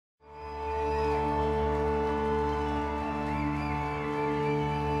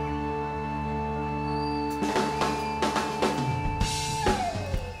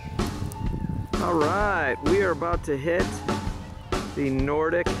All right, we are about to hit the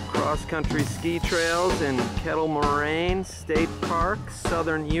Nordic cross-country ski trails in Kettle Moraine State Park,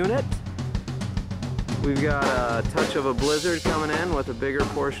 Southern Unit. We've got a touch of a blizzard coming in with a bigger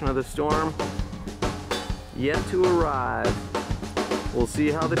portion of the storm yet to arrive. We'll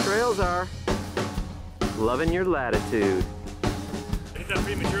see how the trails are. Loving your Latitude. Hit that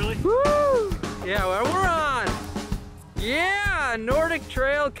prematurely? Woo! Yeah, well, we're on. Yeah, Nordic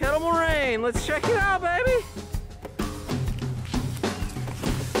Trail, Kettle Moraine. Let's check it out, baby.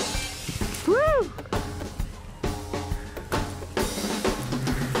 Woo!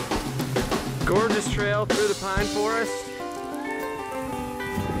 Gorgeous trail through the pine forest.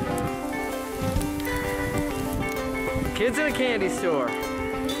 Kids in a candy store.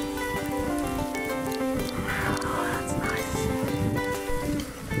 Oh, that's nice.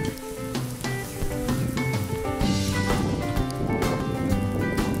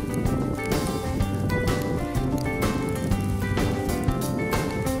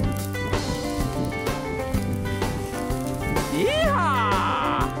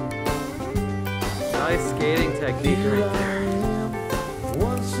 Yeehaw! Nice skating technique right there.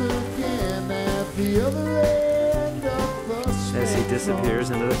 Once again at the other end of the As he disappears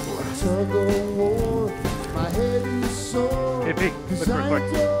into the forest. my head is sore. Hey, Pete, look real quick.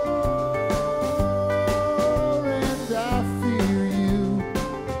 And I fear you.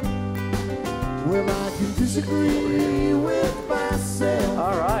 Well, I can disagree with myself.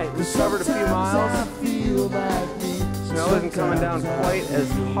 All right, we've covered a few miles. Snow isn't coming down quite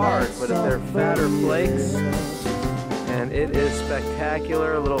as hard, but they're fatter flakes. And it is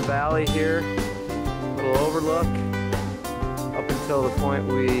spectacular. A little valley here, a little overlook, up until the point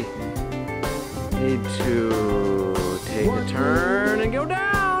we need to take a turn and go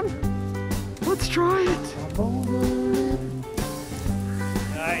down. Let's try it.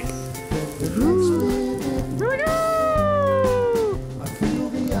 Nice. Here we go. I feel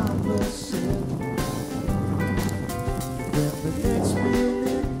the opposite. Then the next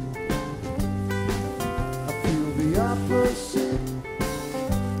minute, I feel the opposite.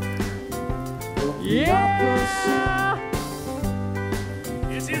 Yeah!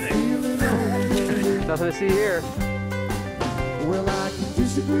 You see anything? Nothing to see here. Well, I can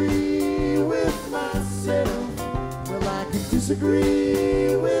disagree with myself. Well, I can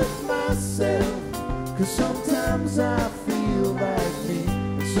disagree with myself. 'Cause sometimes I feel like me,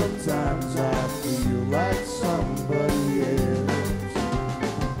 and sometimes I feel like somebody